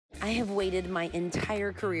I have waited my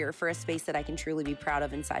entire career for a space that I can truly be proud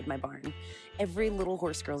of inside my barn. Every little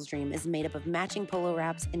horse girl's dream is made up of matching polo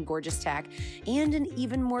wraps and gorgeous tack, and an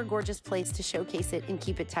even more gorgeous place to showcase it and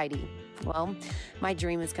keep it tidy. Well, my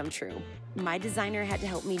dream has come true. My designer had to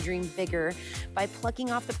help me dream bigger by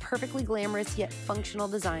plucking off the perfectly glamorous yet functional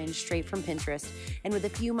design straight from Pinterest, and with a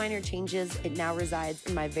few minor changes, it now resides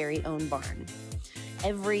in my very own barn.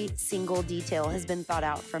 Every single detail has been thought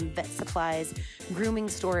out, from vet supplies, grooming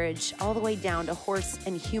storage, all the way down to horse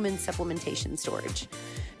and human supplementation storage.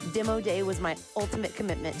 Demo day was my ultimate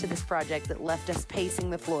commitment to this project that left us pacing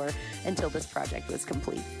the floor until this project was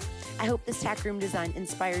complete. I hope this tack room design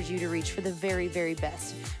inspires you to reach for the very, very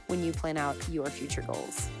best when you plan out your future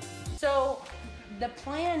goals. So the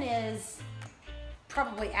plan is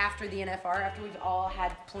probably after the NFR, after we've all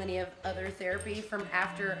had plenty of other therapy from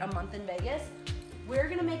after a month in Vegas, we're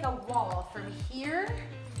gonna make a wall from here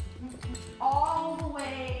all the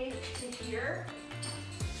way to here,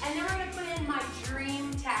 and then we're gonna put in my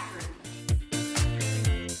dream tack room.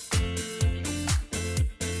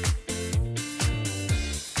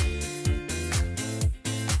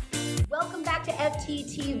 Welcome back to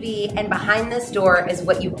FTTV, and behind this door is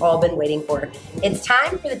what you've all been waiting for. It's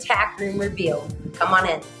time for the tack room reveal. Come on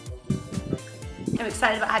in. I'm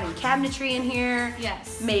excited about having cabinetry in here.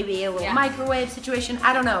 Yes. Maybe a little microwave situation.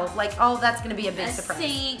 I don't know. Like, all of that's going to be a big surprise.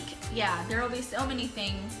 Sink. Yeah, there will be so many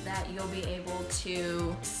things that you'll be able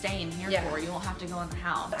to stay in here for. You won't have to go in the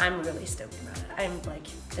house. I'm really stoked about it. I'm like,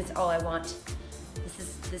 it's all I want.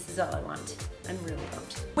 This is all I want. I'm really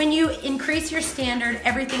pumped. When you increase your standard,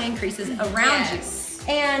 everything increases around you.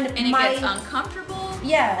 And it gets uncomfortable.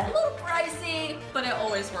 Yeah. A little pricey, but it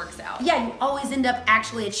always works out. Yeah, you always end up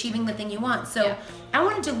actually achieving the thing you want. So I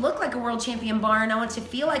want it to look like a world champion barn. I want it to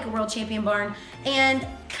feel like a world champion barn. And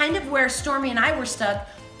kind of where Stormy and I were stuck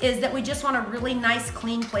is that we just want a really nice,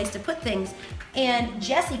 clean place to put things. And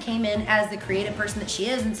Jessie came in as the creative person that she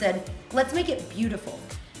is and said, let's make it beautiful.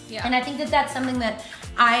 Yeah. And I think that that's something that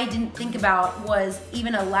I didn't think about, was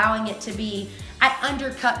even allowing it to be, I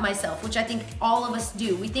undercut myself, which I think all of us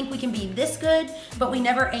do. We think we can be this good, but we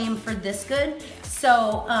never aim for this good.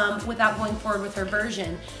 So without going forward with her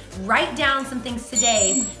version, write down some things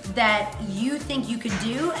today that you think you could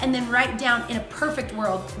do, and then write down in a perfect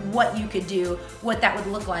world what you could do, what that would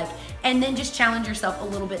look like. And then just challenge yourself a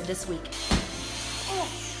little bit this week. Oh,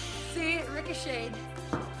 see, it ricocheted.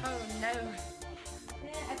 Oh no.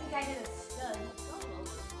 I think I did a stud.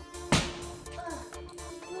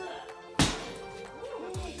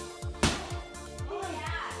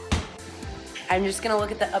 I'm just gonna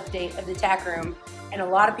look at the update of the tack room, and a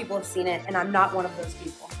lot of people have seen it, and I'm not one of those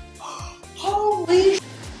people. Holy!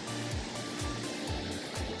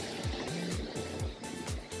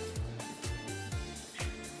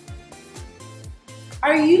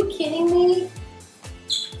 Are you kidding me?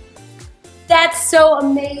 That's so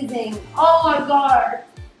amazing. Oh my God.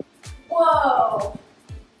 Whoa.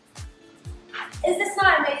 Is this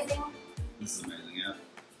not amazing? This is amazing, yeah.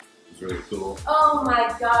 It's really cool. Oh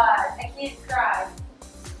my God. I can't cry.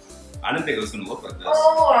 I didn't think it was going to look like this.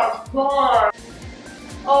 Oh my God.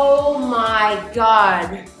 Oh my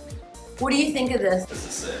God. What do you think of this? This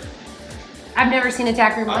is sick. I've never seen a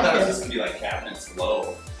tack room like I thought it was this. just going to be like cabinets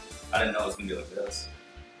low. I didn't know it was going to be like this.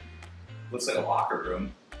 Looks like a locker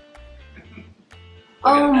room.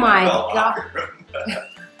 Oh my God.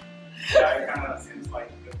 Yeah, it kind of seems like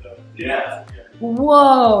the Yeah.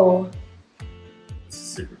 Whoa. This is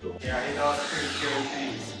super cool. Yeah, he does pretty cool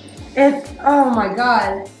things. It's, oh my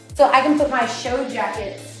God. So I can put my show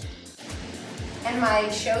jackets and my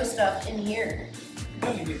show stuff in here. It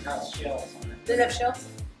doesn't even have shells on it. Does it have shelves?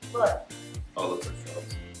 Look. Oh, it looks like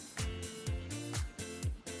shelves.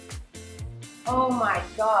 Oh my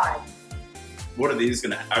God. What are these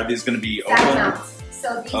going to, are these going to be Saddle open? mounts.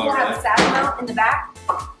 So these will have a saddle mount in the back,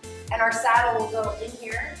 and our saddle will go in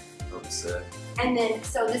here. Oh, sick. And then,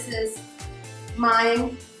 so this is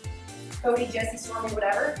mine, Cody, Jessie, Stormy,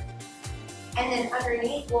 whatever. And then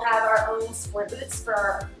underneath, we'll have our own sport boots for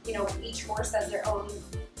our, you know, each horse has their own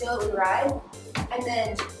deal that we ride. And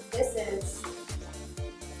then this is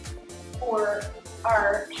for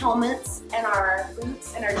our helmets and our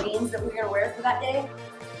boots and our jeans that we're gonna wear for that day.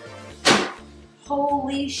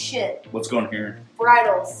 Holy shit. What's going here?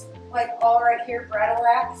 Bridles, like all right here, bridle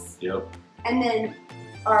racks. Yep. And then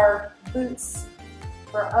our boots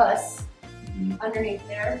for us underneath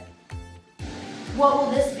there. What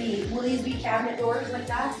will this be? Will these be cabinet doors like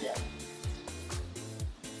that?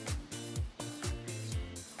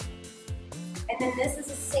 And then this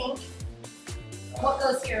is a sink. What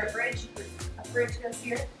goes here? A fridge? A fridge goes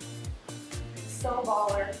here. So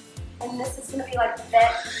baller. And this is gonna be like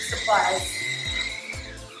vet supplies.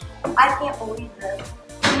 I can't believe this.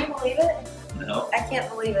 Can you believe it? No. I can't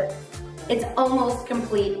believe it. It's almost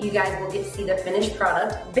complete. You guys will get to see the finished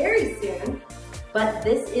product very soon. But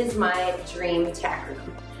this is my dream tack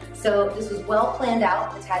room. So this was well planned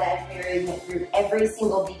out. The tie-dye fairy went through every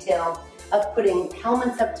single detail of putting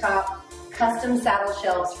helmets up top, custom saddle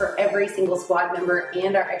shelves for every single squad member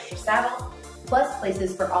and our extra saddle, plus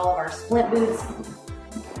places for all of our splint boots.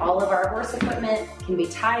 All of our horse equipment can be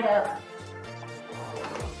tied up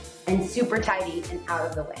and super tidy and out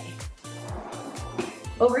of the way.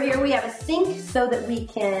 Over here we have a sink so that we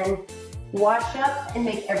can wash up and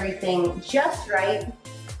make everything just right.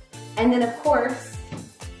 And then of course,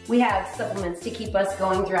 we have supplements to keep us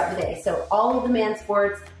going throughout the day. So all of the man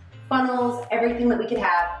sports, funnels, everything that we could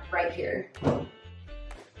have right here.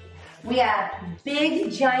 We have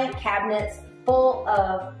big giant cabinets full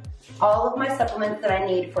of all of my supplements that I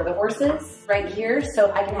need for the horses right here,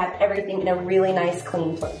 so I can have everything in a really nice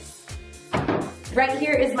clean place. Right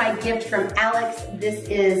here is my gift from Alex. This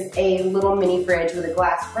is a little mini fridge with a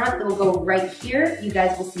glass front that will go right here. You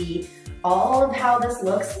guys will see all of how this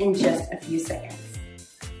looks in just a few seconds.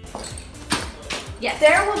 Yes.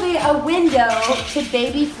 There will be a window to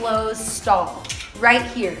BABYFLO's stall right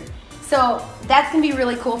here. So that's gonna be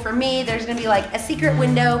really cool for me. There's gonna be like a secret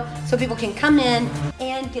window so people can come in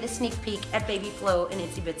and get a sneak peek at BABYFLO and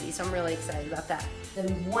Itsy Bitsy. So I'm really excited about that. The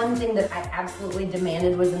one thing that I absolutely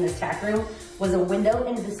demanded was in this tack room was a window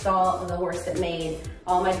into the stall of the horse that made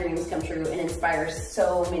all my dreams come true and inspires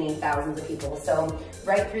so many thousands of people. So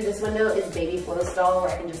right through this window is BABYFLO's stall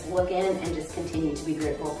where I can just look in and just continue to be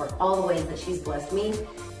grateful for all the ways that she's blessed me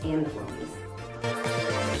and the Flonies.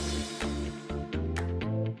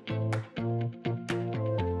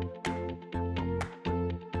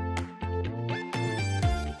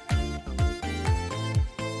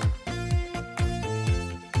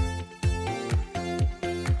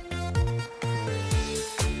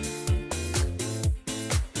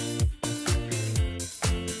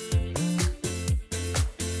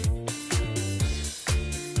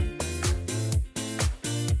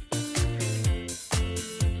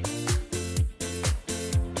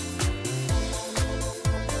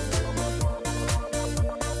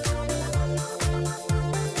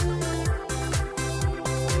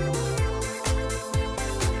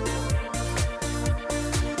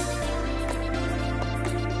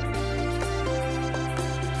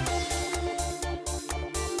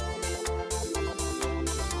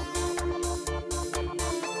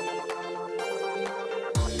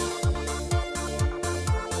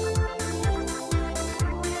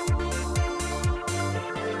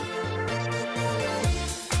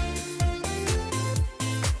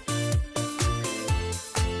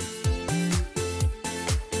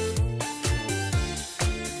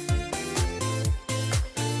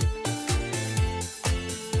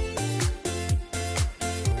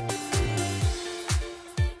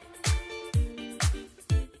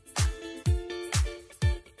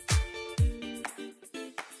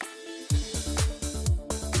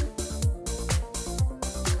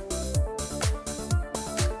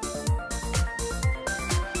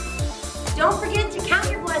 Don't forget to count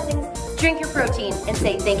your blessings, drink your protein, and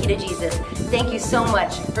say thank you to Jesus. Thank you so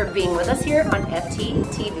much for being with us here on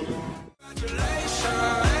FTTV.